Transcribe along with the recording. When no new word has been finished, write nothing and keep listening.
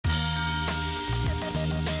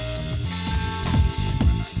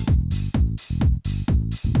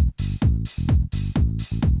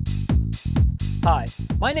Hi,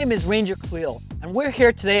 my name is Ranger Khalil, and we're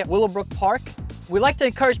here today at Willowbrook Park. We like to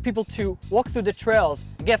encourage people to walk through the trails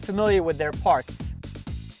and get familiar with their park.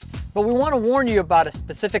 But we want to warn you about a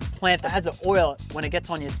specific plant that has an oil. When it gets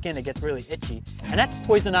on your skin, it gets really itchy. And that's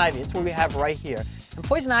poison ivy. It's what we have right here. And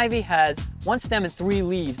poison ivy has one stem and 3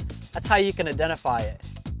 leaves. That's how you can identify it.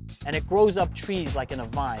 And it grows up trees like in a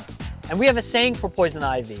vine. And we have a saying for poison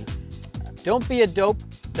ivy: don't be a dope,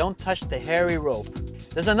 don't touch the hairy rope.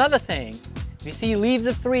 There's another saying: if you see leaves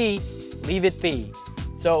of 3, leave it be.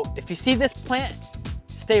 So if you see this plant,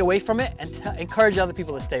 stay away from it and encourage other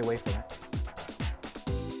people to stay away from it.